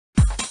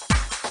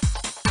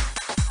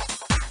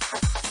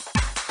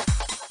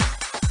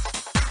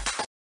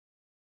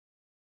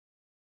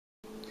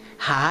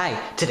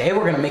Hi, today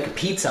we're gonna make a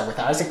pizza with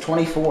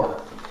Isaac24.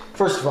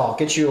 First of all,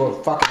 get you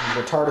a fucking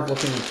retarded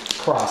looking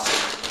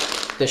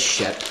crust. This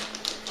shit.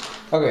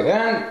 Okay,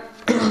 then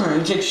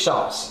you take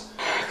sauce.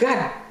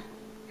 God,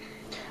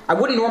 I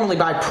wouldn't normally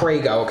buy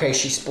Prego, okay?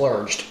 She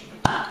splurged.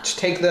 Just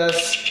take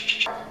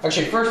this.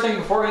 Actually, first thing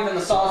before even the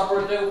sauce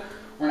we're gonna do,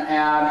 we're gonna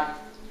add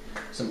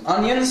some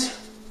onions.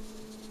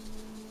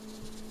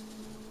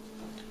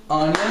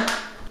 We're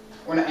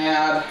gonna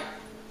add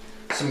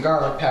some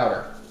garlic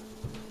powder.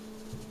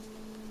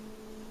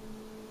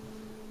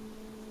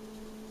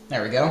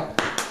 There we go.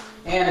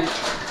 And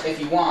if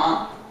you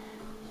want,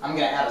 I'm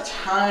gonna add a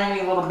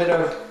tiny little bit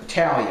of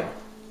Italian.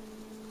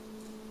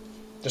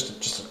 Just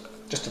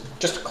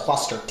a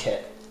cluster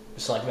tit,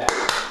 just like that.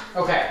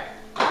 Okay.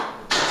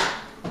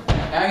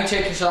 Now you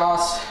take your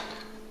sauce,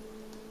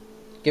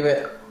 give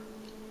it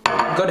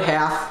a good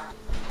half.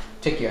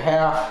 Take your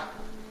half,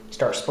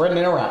 start spreading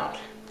it around.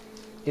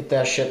 Get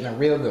that shit in there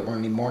real good. We're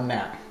gonna need more than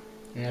that.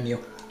 And then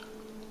you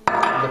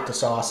lick the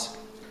sauce.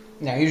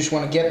 Now you just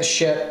want to get the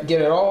shit,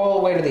 get it all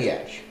the way to the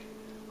edge,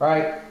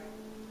 right?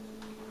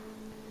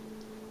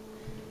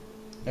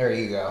 There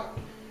you go.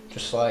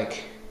 Just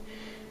like.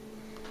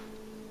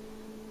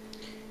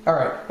 All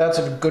right, that's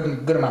a good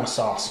amount of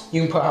sauce.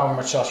 You can put however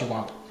much sauce you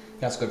want.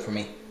 That's good for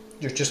me.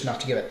 Just enough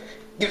to give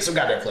it some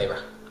goddamn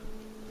flavor.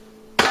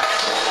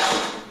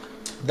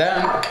 Then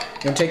you're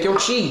gonna take your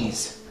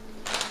cheese,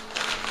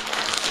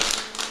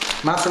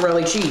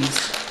 mozzarella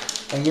cheese,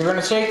 and you're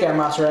gonna take that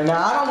mozzarella.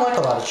 Now I don't like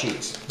a lot of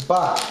cheese,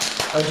 but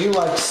I do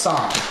like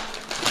some.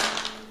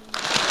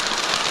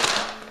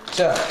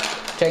 So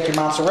take your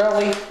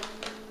mozzarella.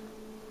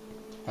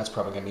 That's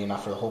probably gonna be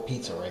enough for the whole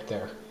pizza right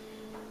there.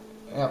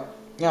 Yep.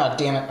 God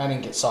damn it! I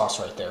didn't get sauce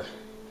right there.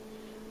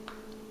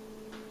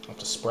 I'll have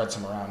to spread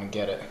some around and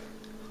get it.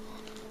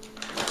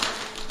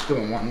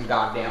 Doing one in a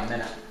goddamn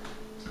minute.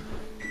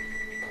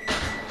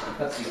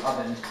 That's the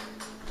oven.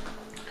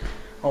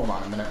 Hold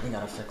on a minute, we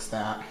gotta fix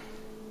that.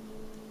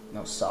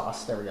 No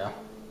sauce, there we go.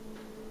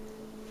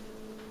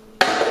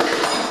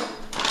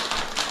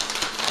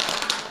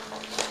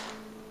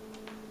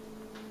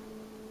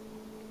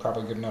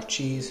 Probably good enough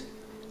cheese.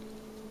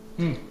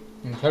 And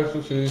taste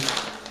the cheese.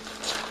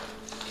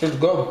 It's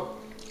good.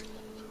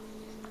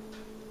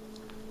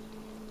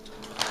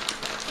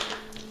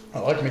 I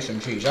like me some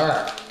cheese.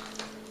 Alright.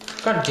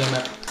 God damn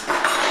it.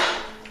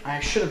 I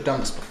should have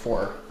done this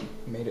before.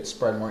 Made it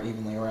spread more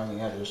evenly around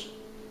the edges.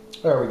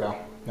 There we go.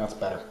 That's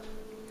better.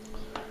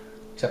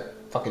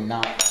 Except fucking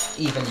not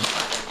even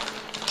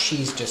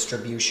cheese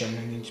distribution.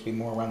 It needs to be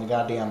more around the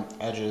goddamn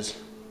edges.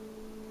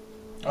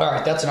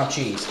 Alright, that's enough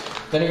cheese.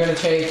 Then you're going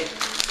to take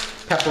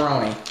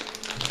pepperoni.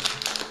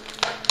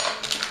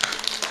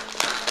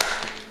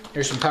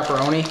 Here's some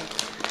pepperoni.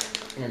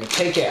 You're going to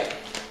take it.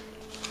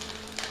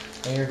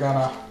 And you're going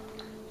to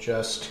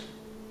just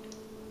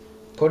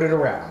put it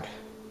around.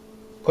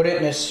 Put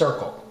it in a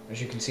circle.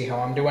 As you can see how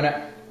I'm doing it.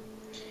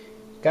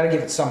 Gotta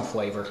give it some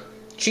flavor.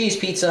 Cheese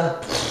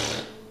pizza.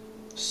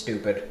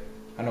 Stupid.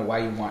 I don't know why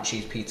you want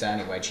cheese pizza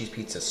anyway. Cheese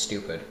pizza's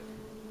stupid.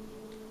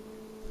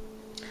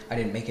 I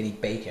didn't make any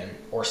bacon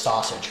or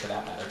sausage for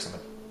that matter because I'm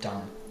a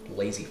dumb,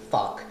 lazy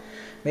fuck.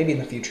 Maybe in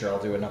the future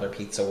I'll do another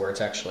pizza where it's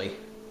actually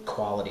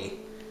quality.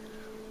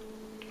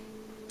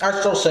 I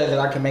still say that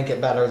I can make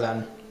it better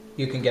than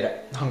you can get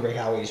at Hungry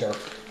Howie's or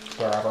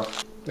wherever.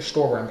 The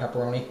store-brand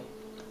pepperoni.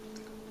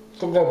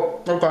 So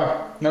go. Okay,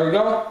 there we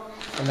go.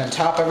 And then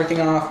top everything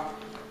off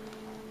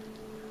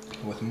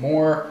with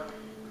more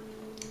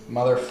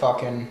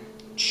motherfucking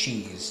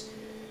cheese.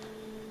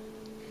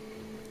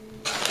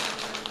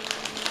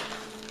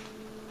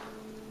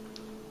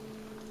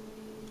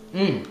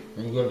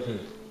 Really good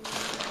cheese.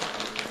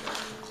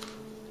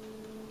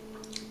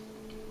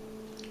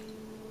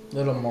 A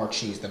little more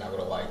cheese than I would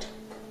have liked.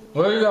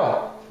 There you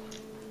go.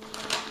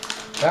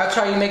 That's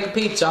how you make a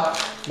pizza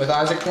with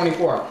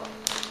Isaac24.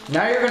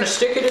 Now you're going to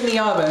stick it in the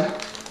oven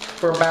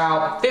for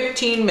about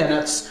 15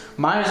 minutes.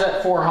 Mine is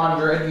at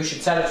 400. You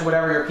should set it to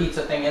whatever your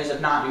pizza thing is. If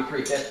not, do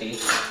 350.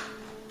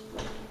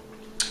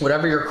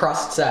 Whatever your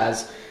crust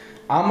says.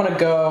 I'm going to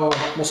go,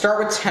 we'll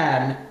start with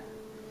 10.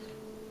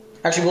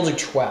 Actually, we'll do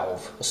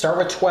 12. We'll start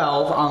with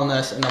 12 on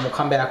this, and then we'll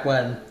come back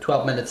when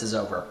 12 minutes is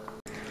over.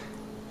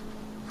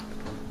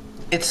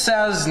 It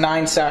says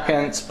 9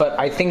 seconds, but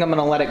I think I'm going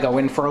to let it go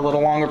in for a little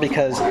longer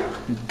because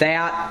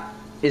that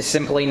is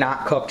simply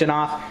not cooked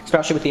enough,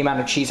 especially with the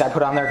amount of cheese I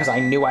put on there because I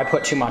knew I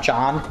put too much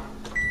on.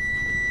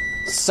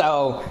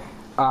 So,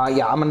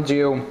 yeah,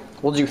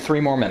 we'll do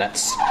 3 more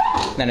minutes,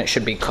 then it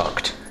should be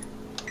cooked.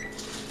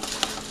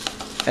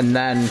 And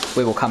then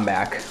we will come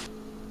back.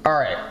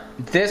 Alright,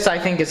 this I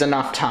think is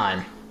enough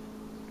time.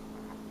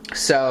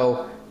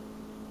 So,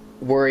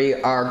 we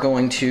are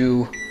going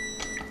to,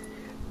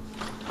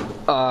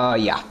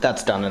 yeah,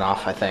 that's done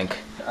enough, I think.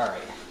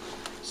 Alright,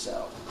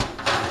 so,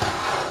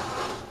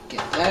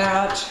 get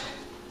that.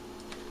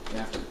 You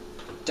have to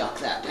duck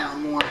that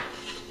down more.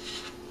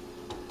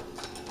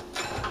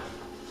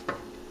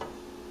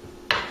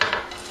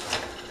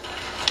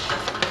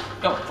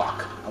 Oh,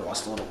 fuck. I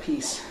lost a little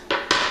piece.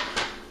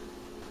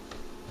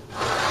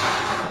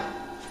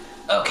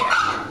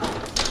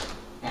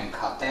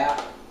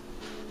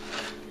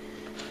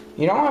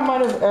 You know, I might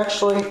have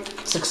actually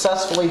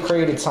successfully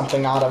created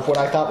something out of what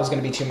I thought was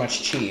going to be too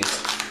much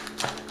cheese.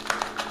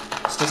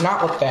 This does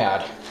not look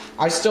bad.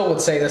 I still would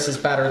say this is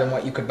better than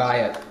what you could buy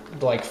at,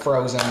 like,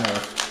 frozen or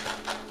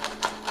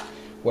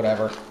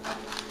whatever.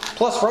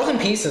 Plus, frozen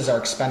pieces are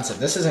expensive.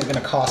 This isn't going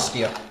to cost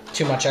you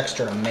too much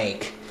extra to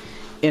make.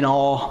 In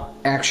all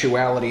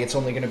actuality, it's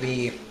only going to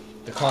be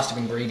the cost of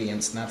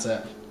ingredients, and that's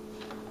it.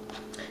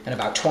 And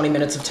about 20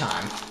 minutes of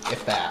time,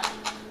 if that.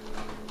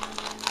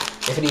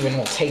 If it even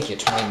will take you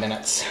 20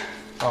 minutes.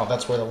 Oh,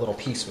 that's where the little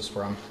piece was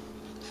from.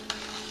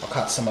 I'll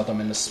cut some of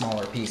them into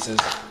smaller pieces.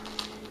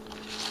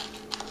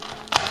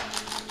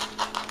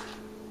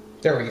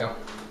 There we go.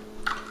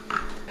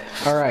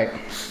 Alright,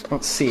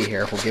 let's see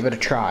here. We'll give it a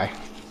try.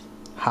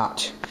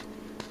 Hot.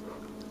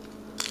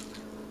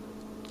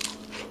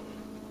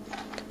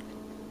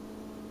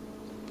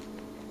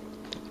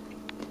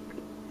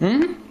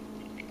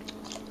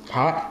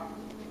 Hot.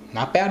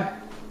 Not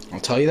bad. I'll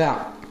tell you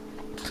that.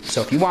 So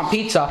if you want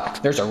pizza,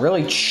 there's a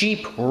really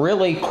cheap,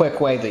 really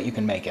quick way that you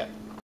can make it.